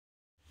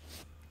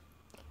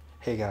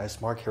Hey guys,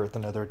 Mark here with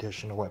another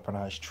edition of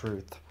Weaponized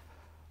Truth.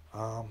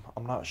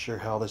 I'm not sure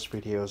how this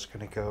video is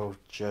going to go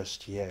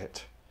just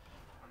yet.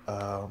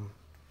 Um,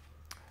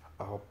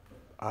 I'll-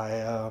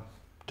 I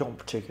don't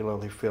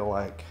particularly feel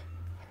like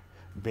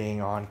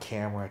being on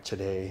camera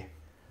today,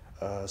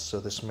 so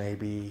this may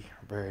be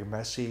very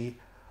messy,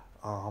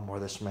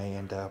 or this may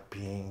end up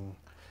being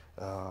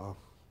uh,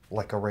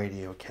 like a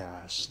radio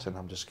cast, and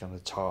I'm just going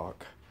to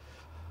talk.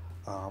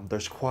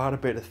 There's quite a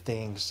bit of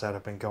things that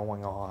have been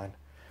going on.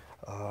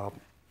 Uh,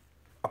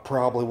 I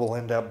probably will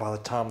end up, by the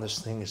time this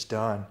thing is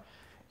done,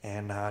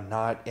 and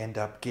not end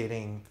up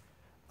getting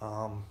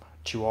um,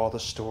 to all the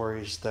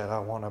stories that I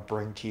want to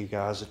bring to you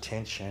guys'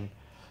 attention.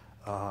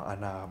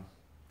 And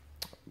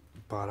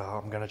But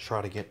I'm gonna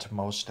try to get to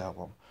most of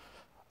them.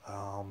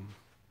 Um,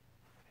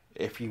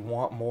 if you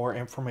want more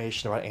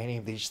information about any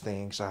of these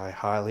things, I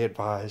highly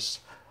advise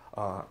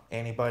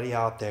anybody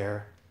out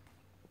there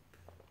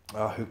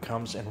who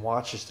comes and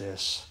watches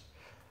this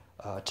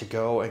to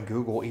go and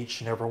Google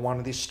each and every one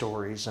of these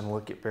stories and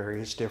look at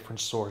various different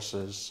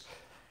sources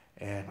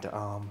and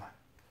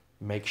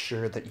make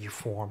sure that you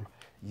form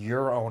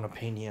your own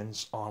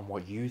opinions on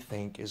what you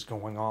think is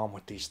going on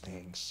with these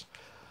things.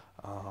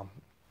 Um,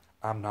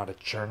 I'm not a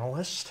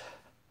journalist.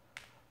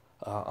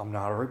 I'm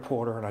not a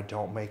reporter, and I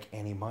don't make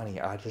any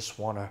money. I just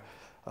want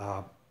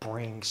to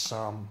bring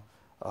some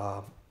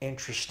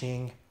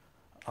interesting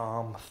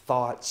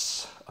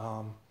thoughts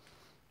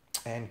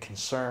and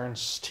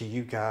concerns to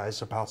you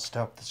guys about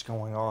stuff that's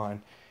going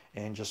on,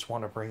 and just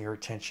want to bring your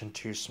attention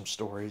to some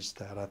stories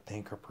that I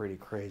think are pretty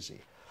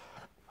crazy.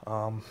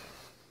 Um,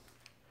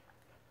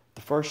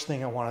 the first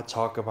thing I want to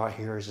talk about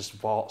here is this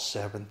Vault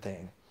 7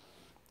 thing.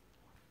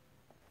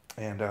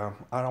 And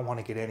I don't want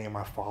to get any of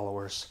my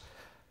followers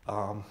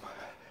um,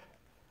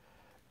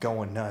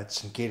 going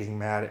nuts and getting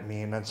mad at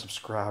me and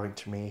unsubscribing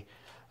to me.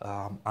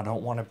 I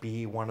don't want to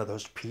be one of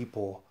those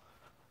people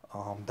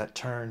that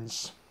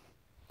turns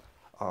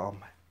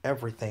um,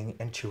 everything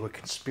into a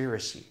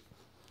conspiracy.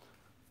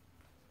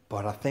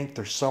 But I think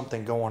there's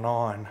something going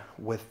on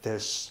with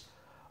this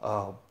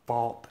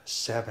Vault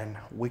 7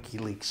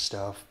 WikiLeaks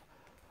stuff.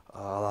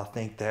 I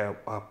think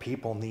that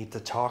people need to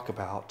talk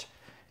about,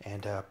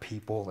 and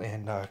people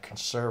in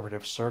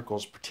conservative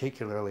circles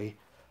particularly,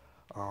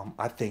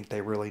 I think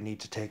they really need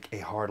to take a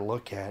hard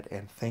look at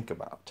and think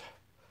about.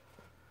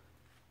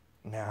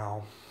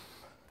 Now,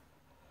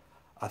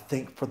 I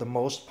think for the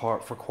most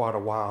part, for quite a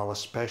while,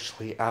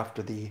 especially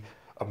after the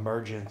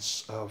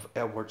emergence of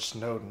Edward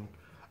Snowden,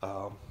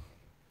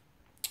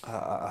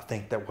 I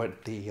think that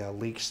what the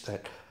leaks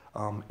that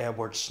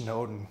Edward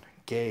Snowden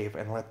gave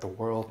and let the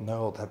world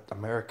know that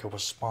America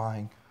was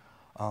spying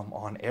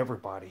on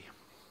everybody.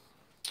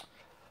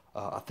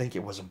 I think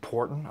it was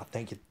important. I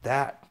think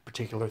that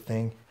particular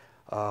thing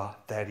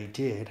that he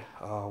did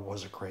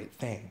was a great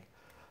thing.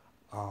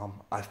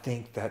 I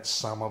think that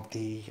some of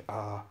the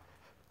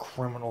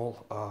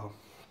criminal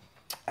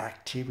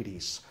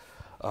activities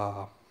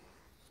uh,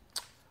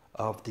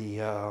 of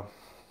the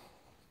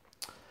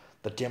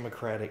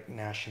Democratic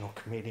National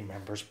Committee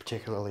members,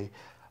 particularly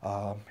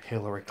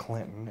Hillary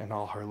Clinton and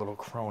all her little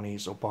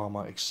cronies,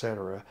 Obama,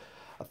 etc.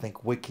 I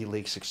think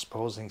WikiLeaks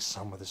exposing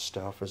some of this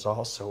stuff is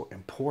also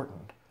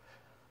important.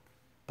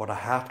 But I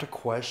have to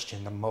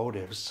question the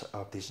motives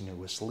of these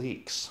newest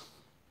leaks.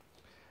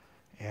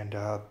 And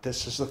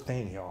this is the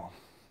thing, y'all.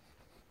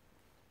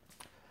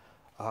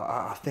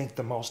 I think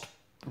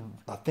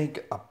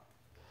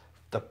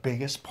the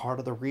biggest part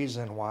of the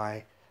reason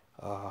why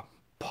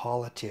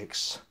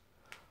politics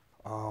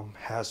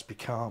has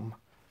become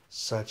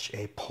such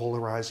a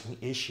polarizing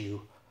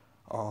issue,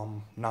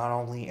 not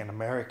only in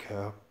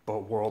America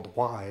but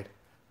worldwide,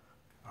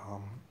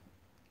 um,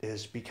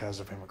 is because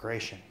of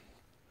immigration.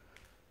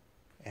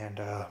 And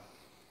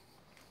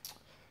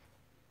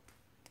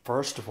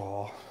first of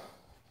all,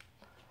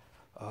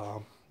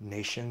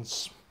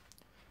 nations,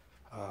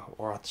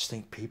 or I just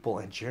think people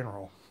in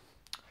general,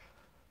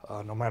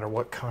 no matter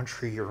what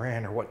country you're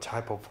in or what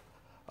type of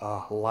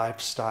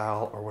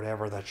lifestyle or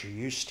whatever that you're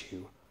used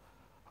to,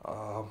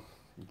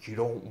 you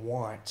don't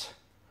want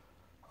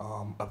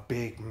a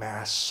big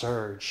mass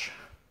surge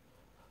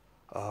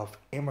of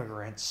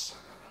immigrants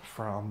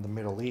from the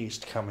Middle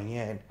East coming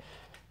in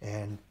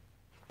and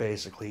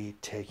basically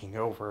taking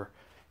over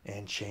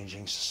and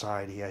changing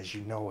society as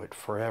you know it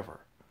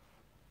forever.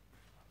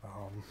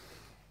 Um,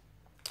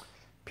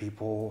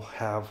 People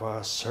have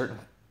certain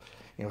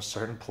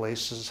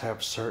places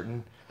have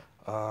certain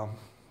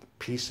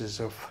pieces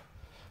of,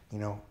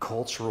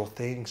 cultural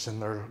things in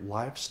their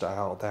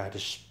lifestyle that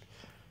is,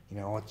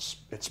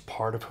 it's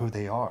part of who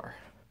they are,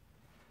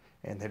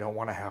 and they don't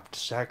want to have to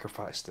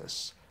sacrifice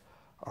this.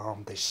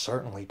 They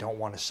certainly don't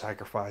want to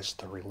sacrifice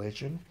the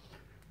religion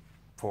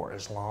for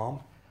Islam.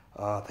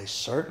 They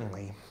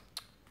certainly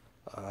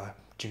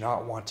do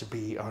not want to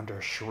be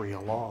under Sharia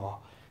law,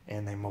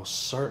 and they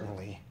most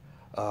certainly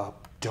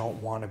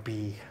don't want to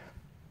be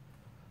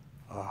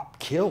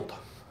killed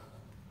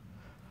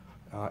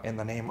in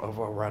the name of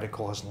a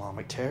radical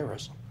Islamic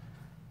terrorism.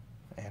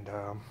 And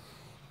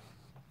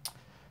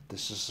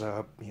this is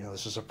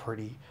this is a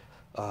pretty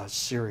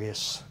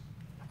serious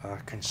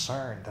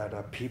concern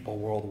that people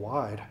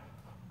worldwide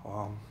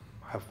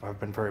have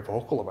been very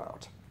vocal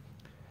about.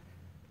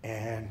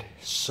 And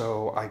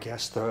so I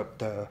guess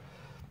the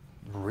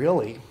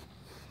really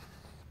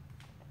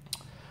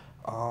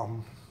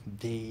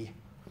the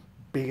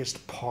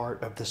biggest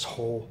part of this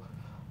whole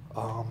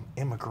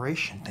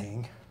immigration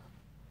thing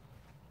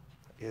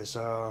is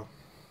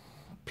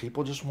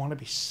people just want to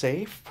be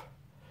safe,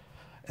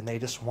 and they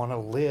just want to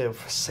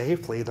live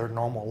safely their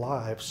normal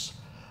lives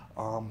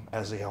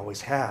as they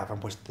always have.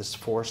 And with this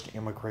forced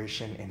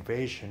immigration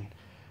invasion,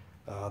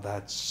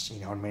 that's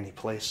in many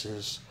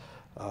places.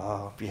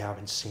 If you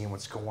haven't seen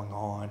what's going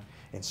on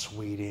in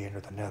Sweden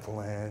or the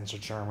Netherlands or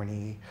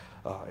Germany,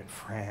 in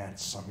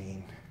France, I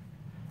mean,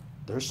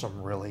 there's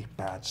some really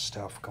bad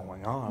stuff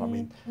going on. I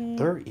mean,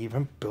 they're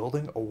even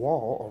building a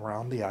wall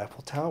around the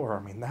Eiffel Tower.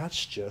 I mean,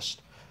 that's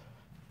just,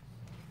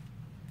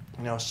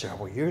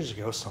 several years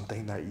ago,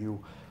 something that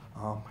you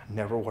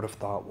never would have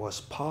thought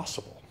was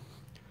possible.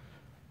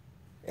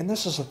 And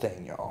this is the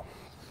thing, y'all.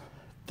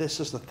 This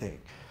is the thing.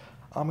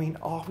 I mean,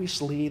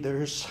 obviously,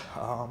 there's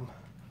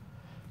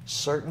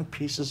certain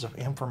pieces of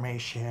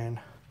information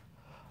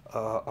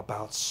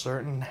about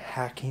certain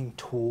hacking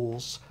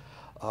tools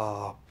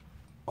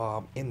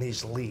in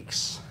these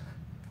leaks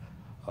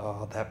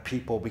that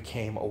people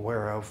became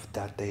aware of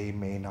that they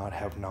may not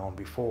have known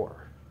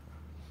before.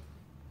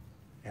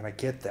 And I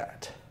get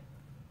that.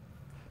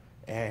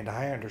 And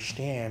I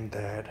understand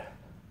that,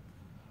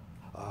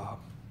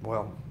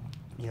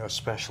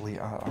 especially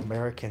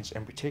Americans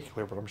in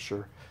particular, but I'm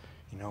sure,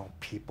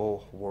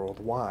 people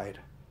worldwide,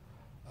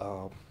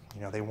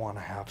 they want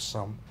to have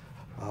some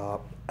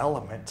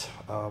element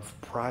of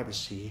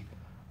privacy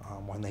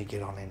when they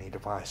get on any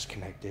device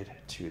connected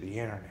to the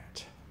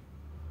internet.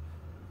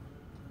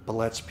 But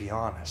let's be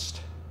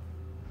honest,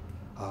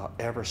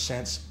 ever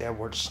since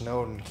Edward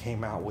Snowden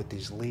came out with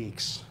these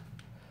leaks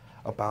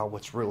about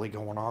what's really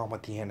going on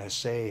with the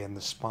NSA and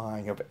the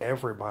spying of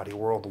everybody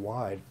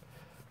worldwide,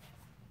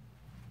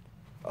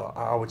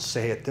 I would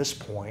say at this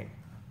point,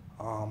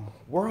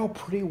 we're all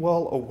pretty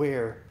well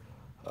aware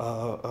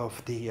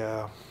of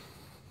the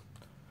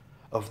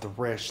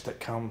risk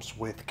that comes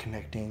with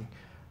connecting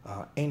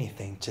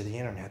anything to the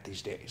internet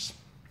these days.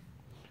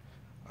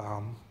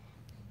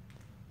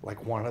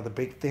 Like one of the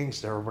big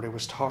things that everybody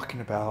was talking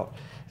about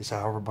is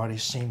how everybody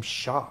seems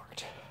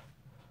shocked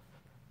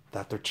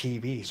that their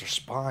TVs are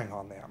spying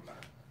on them.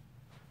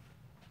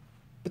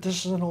 But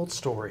this is an old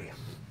story.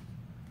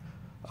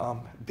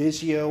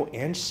 Vizio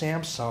and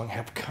Samsung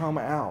have come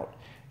out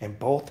and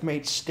both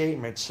made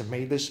statements and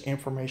made this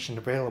information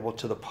available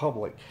to the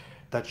public,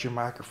 that your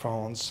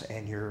microphones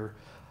and your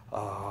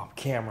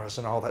cameras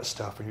and all that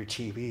stuff and your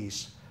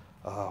TVs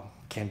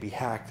can be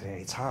hacked at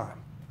any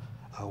time.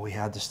 We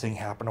had this thing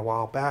happen a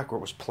while back where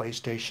it was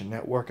PlayStation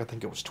Network, I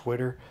think it was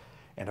Twitter,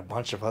 and a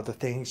bunch of other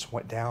things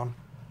went down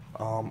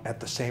at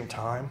the same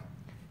time.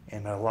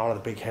 And a lot of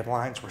the big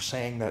headlines were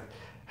saying that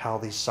how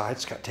these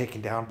sites got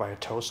taken down by a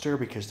toaster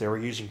because they were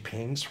using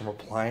pings from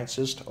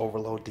appliances to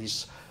overload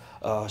these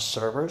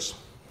servers.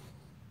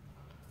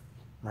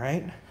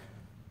 Right?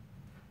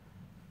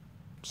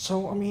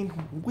 So, I mean,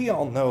 we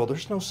all know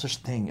there's no such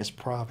thing as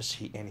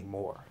privacy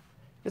anymore.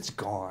 It's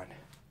gone.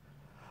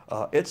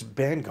 It's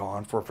been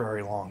gone for a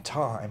very long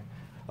time.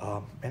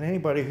 And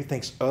anybody who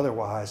thinks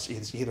otherwise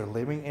is either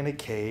living in a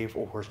cave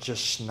or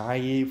just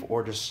naive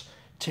or just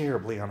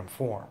terribly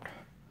uninformed.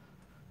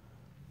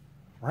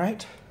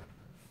 Right?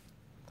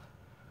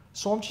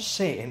 So I'm just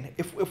saying,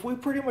 if we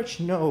pretty much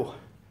know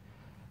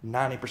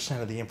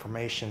 90% of the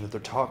information that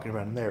they're talking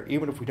about in there,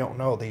 even if we don't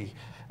know the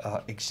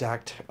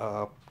exact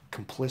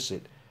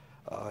complicit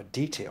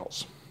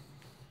details,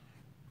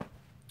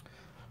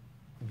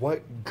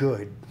 what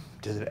good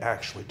does it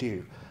actually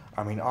do?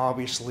 I mean,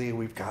 obviously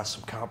we've got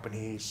some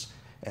companies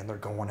and they're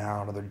going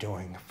out and they're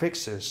doing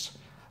fixes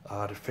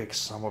to fix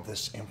some of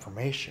this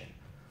information.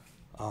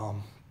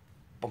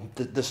 But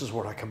this is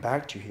what I come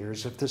back to here,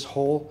 is if this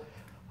whole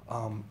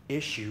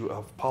issue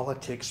of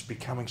politics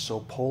becoming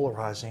so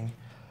polarizing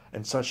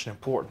and such an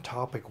important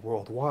topic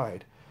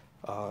worldwide,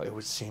 it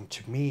would seem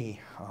to me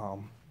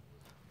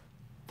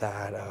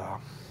that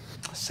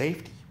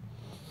safety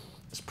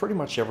is pretty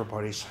much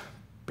everybody's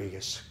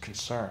biggest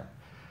concern.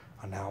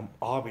 Now,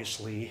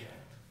 obviously,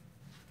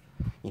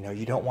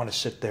 you don't want to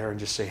sit there and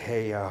just say,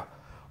 hey,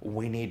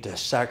 we need to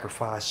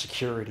sacrifice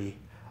security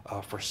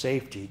for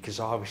safety,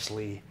 because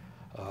obviously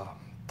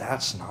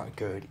that's not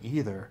good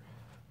either.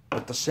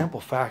 But the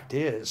simple fact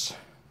is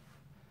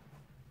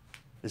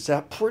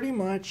that pretty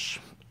much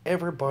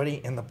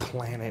everybody in the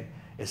planet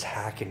is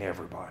hacking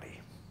everybody.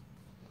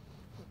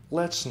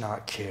 Let's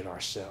not kid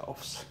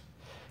ourselves.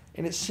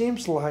 And it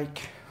seems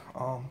like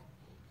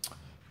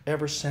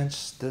ever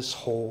since this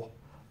whole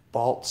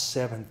Vault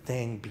 7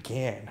 thing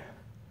began,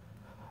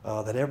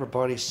 that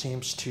everybody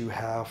seems to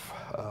have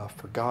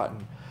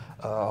forgotten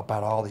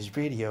about all these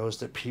videos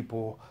that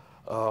people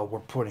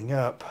were putting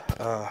up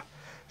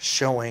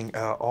showing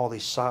all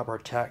these cyber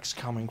attacks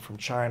coming from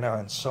China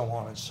and so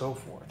on and so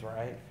forth,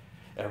 right?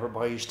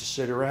 everybody used to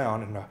sit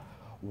around and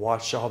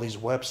watch all these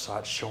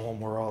websites showing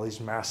where all these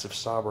massive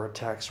cyber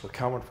attacks were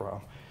coming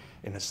from.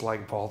 And it's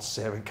like Vault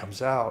 7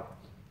 comes out,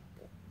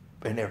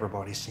 and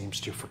everybody seems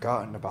to have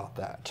forgotten about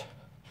that.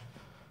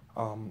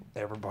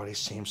 Everybody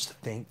seems to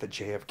think that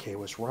JFK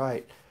was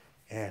right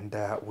and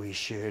that we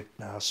should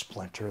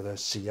splinter the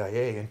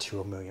CIA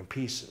into a million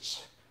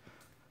pieces.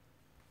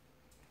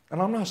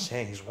 And I'm not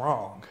saying he's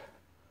wrong.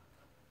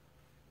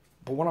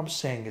 But what I'm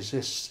saying is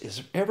this, is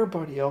if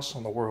everybody else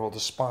in the world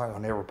is spying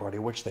on everybody,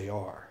 which they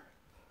are,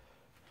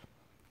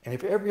 and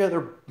if every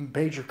other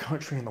major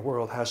country in the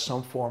world has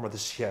some form of the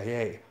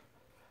CIA,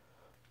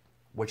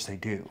 which they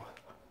do,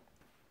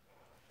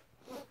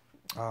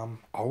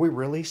 are we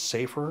really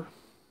safer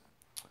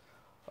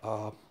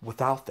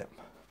without them,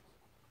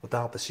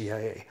 without the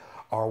CIA?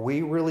 Are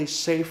we really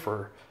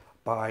safer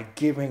by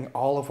giving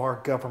all of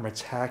our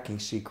government's hacking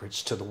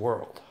secrets to the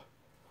world?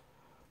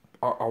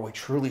 Are we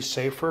truly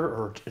safer,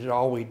 or did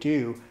all we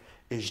do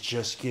is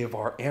just give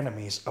our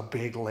enemies a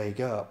big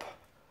leg up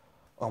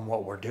on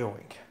what we're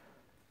doing?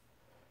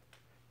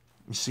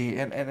 You see,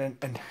 and then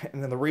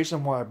the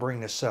reason why I bring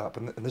this up,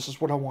 and this is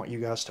what I want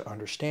you guys to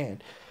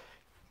understand,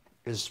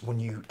 is when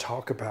you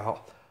talk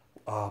about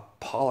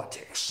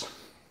politics,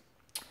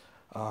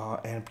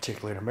 and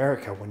particularly in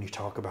America, when you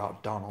talk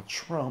about Donald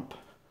Trump,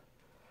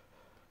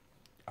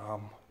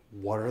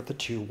 what are the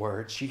two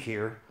words you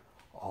hear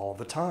all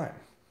the time?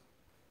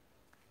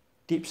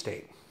 Deep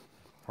state,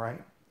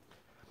 right?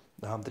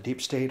 The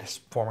deep state is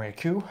forming a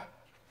coup.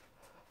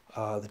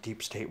 The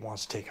deep state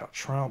wants to take out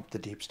Trump. The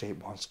deep state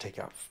wants to take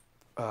out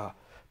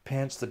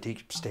Pence. The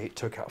deep state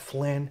took out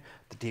Flynn.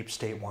 The deep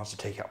state wants to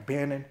take out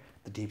Bannon.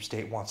 The deep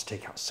state wants to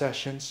take out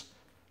Sessions,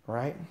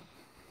 right?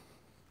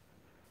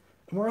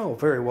 And we're all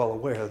very well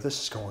aware that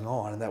this is going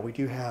on and that we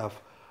do have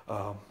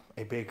a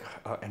big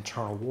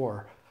internal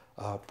war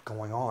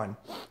going on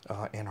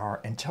in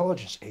our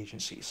intelligence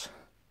agencies.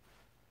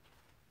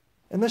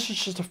 And this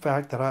is just a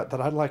fact that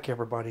I'd like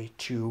everybody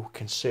to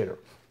consider,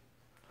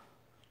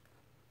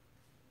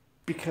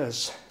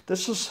 because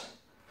this is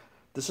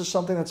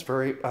something that's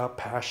very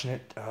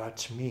passionate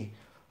to me.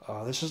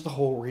 This is the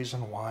whole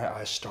reason why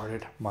I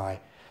started my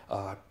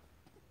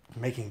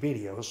making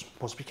videos,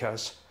 was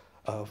because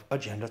of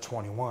Agenda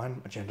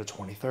 21, Agenda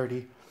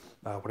 2030,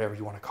 whatever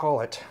you want to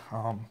call it,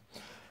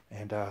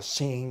 and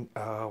seeing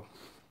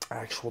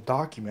actual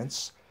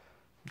documents,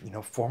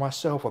 for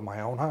myself with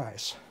my own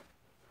eyes.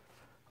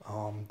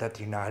 That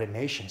the United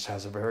Nations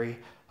has a very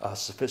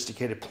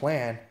sophisticated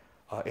plan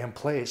in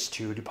place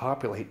to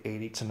depopulate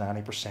 80 to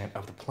 90%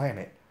 of the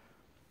planet.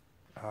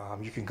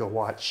 You can go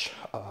watch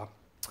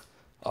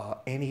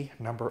any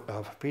number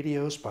of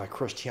videos by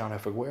Christiana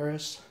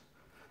Figueres,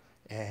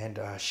 and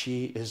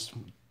she is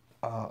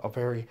a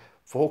very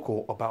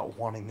vocal about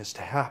wanting this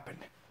to happen.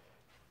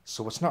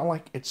 So it's not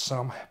like it's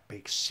some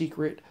big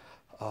secret.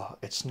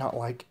 It's not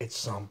like it's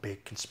some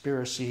big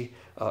conspiracy.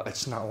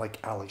 It's not like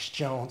Alex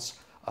Jones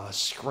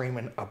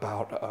screaming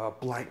about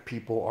black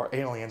people or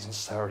aliens on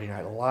Saturday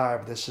Night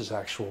Live. This is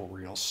actual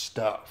real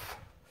stuff.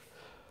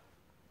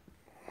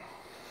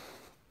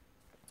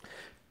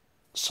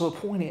 So the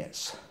point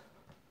is,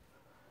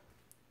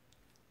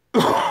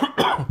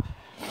 a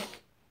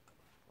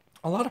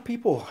lot of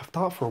people have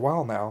thought for a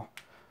while now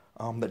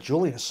that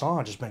Julian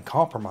Assange has been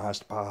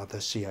compromised by the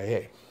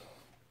CIA.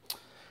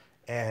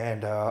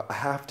 And I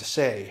have to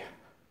say,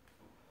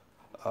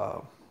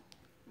 for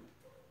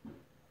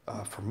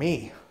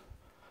me,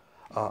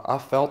 I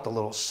felt a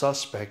little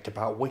suspect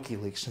about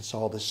WikiLeaks since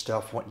all this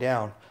stuff went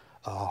down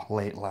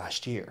late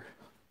last year.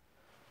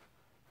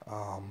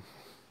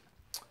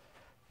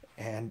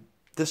 And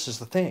this is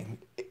the thing.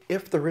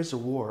 If there is a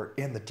war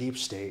in the deep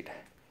state,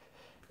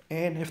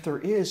 and if there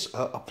is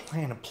a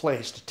plan in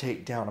place to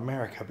take down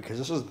America, because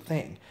this is the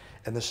thing,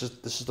 and this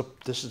is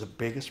the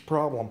biggest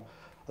problem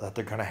that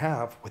they're going to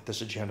have with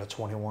this Agenda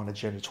 21,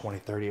 Agenda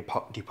 2030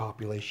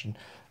 depopulation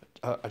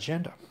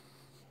agenda.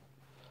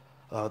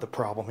 The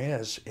problem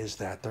is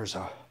that there's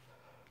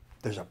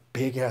a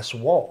big ass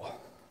wall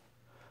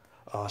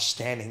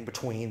standing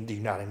between the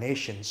United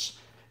Nations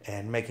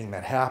and making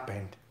that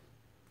happen,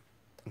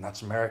 and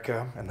that's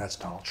America, and that's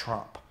Donald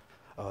Trump.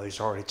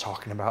 He's already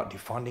talking about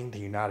defunding the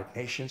United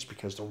Nations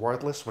because they're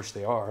worthless, which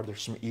they are. They're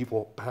some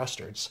evil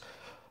bastards.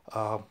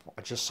 I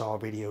just saw a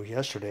video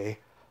yesterday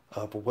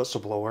of a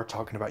whistleblower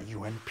talking about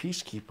UN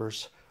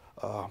peacekeepers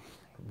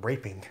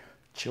raping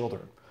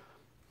children,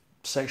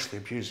 sexually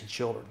abusing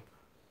children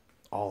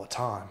all the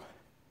time.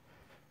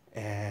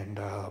 And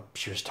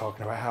she was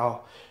talking about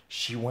how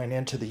she went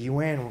into the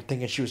UN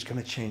thinking she was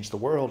going to change the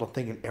world, and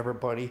thinking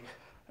everybody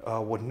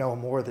would know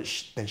more than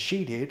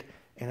she did,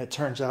 and it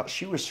turns out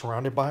she was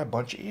surrounded by a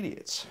bunch of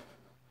idiots.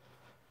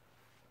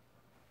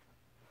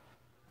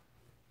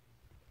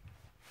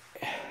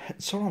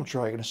 So I'm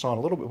dragging this on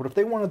a little bit, but if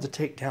they wanted to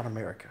take down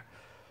America,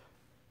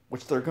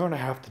 which they're going to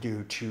have to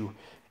do to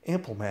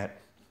implement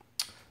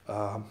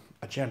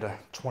Agenda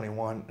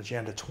 21,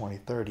 Agenda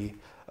 2030,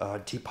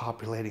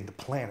 depopulating the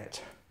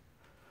planet,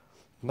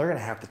 they're going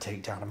to have to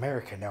take down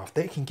America. Now, if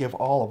they can give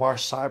all of our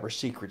cyber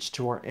secrets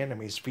to our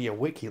enemies via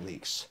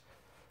WikiLeaks,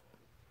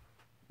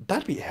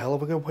 that'd be a hell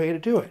of a good way to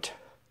do it.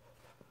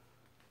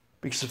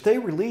 Because if they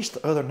release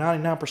the other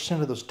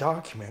 99% of those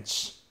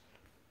documents,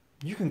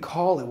 you can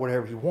call it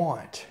whatever you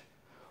want.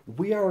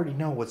 We already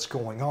know what's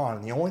going on,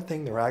 and the only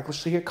thing they're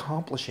actually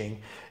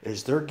accomplishing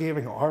is they're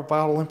giving our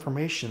vital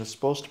information that's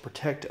supposed to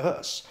protect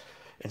us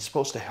and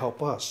supposed to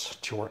help us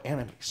to our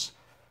enemies.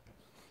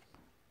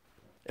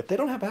 If they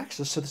don't have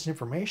access to this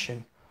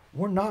information,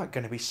 we're not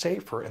going to be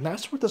safer. And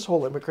that's what this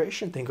whole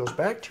immigration thing goes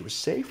back to, is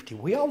safety.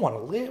 We all want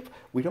to live.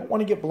 We don't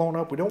want to get blown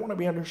up. We don't want to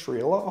be under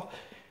Sharia law.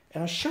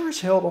 And I sure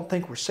as hell don't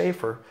think we're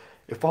safer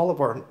if all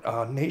of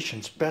our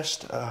nation's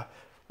best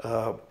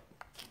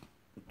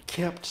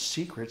kept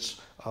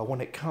secrets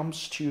when it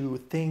comes to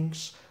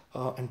things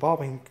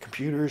involving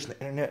computers and the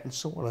internet and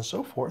so on and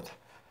so forth.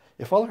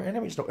 If all our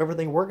enemies know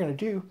everything we're going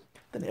to do,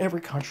 then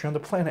every country on the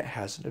planet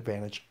has an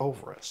advantage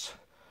over us.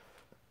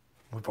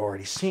 We've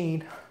already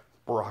seen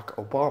Barack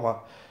Obama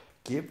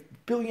give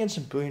billions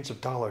and billions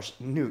of dollars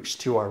nukes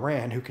to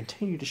Iran, who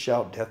continue to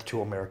shout death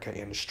to America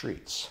in the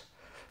streets.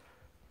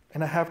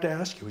 And I have to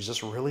ask you, is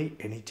this really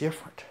any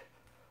different?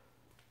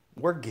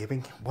 We're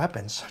giving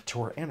weapons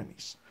to our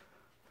enemies.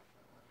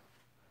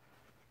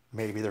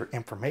 Maybe they're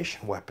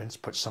information weapons,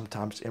 but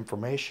sometimes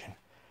information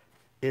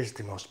is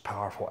the most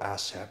powerful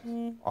asset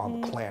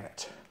on the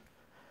planet.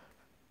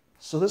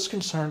 So this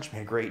concerns me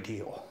a great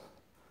deal.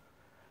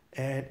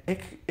 And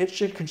it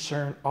should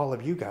concern all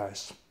of you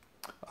guys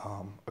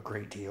a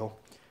great deal.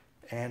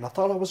 And I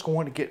thought I was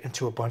going to get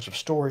into a bunch of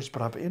stories,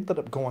 but I've ended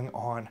up going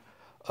on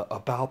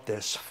about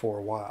this for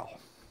a while.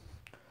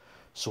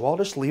 So I'll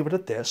just leave it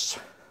at this.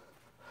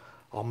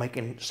 I'll make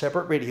a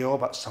separate video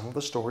about some of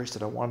the stories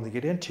that I wanted to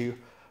get into,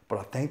 but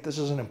I think this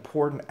is an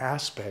important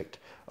aspect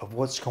of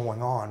what's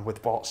going on with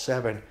Vault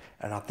 7,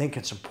 and I think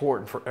it's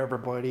important for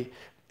everybody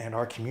in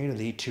our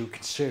community to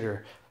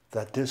consider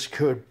that this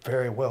could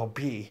very well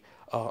be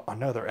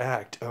another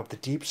act of the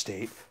deep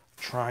state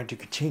trying to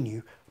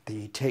continue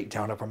the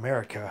takedown of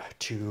America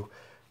to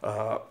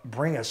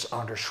bring us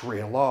under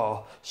Sharia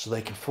law so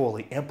they can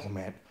fully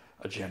implement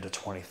Agenda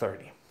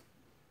 2030.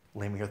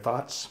 Leave me your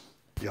thoughts.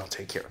 Y'all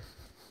take care.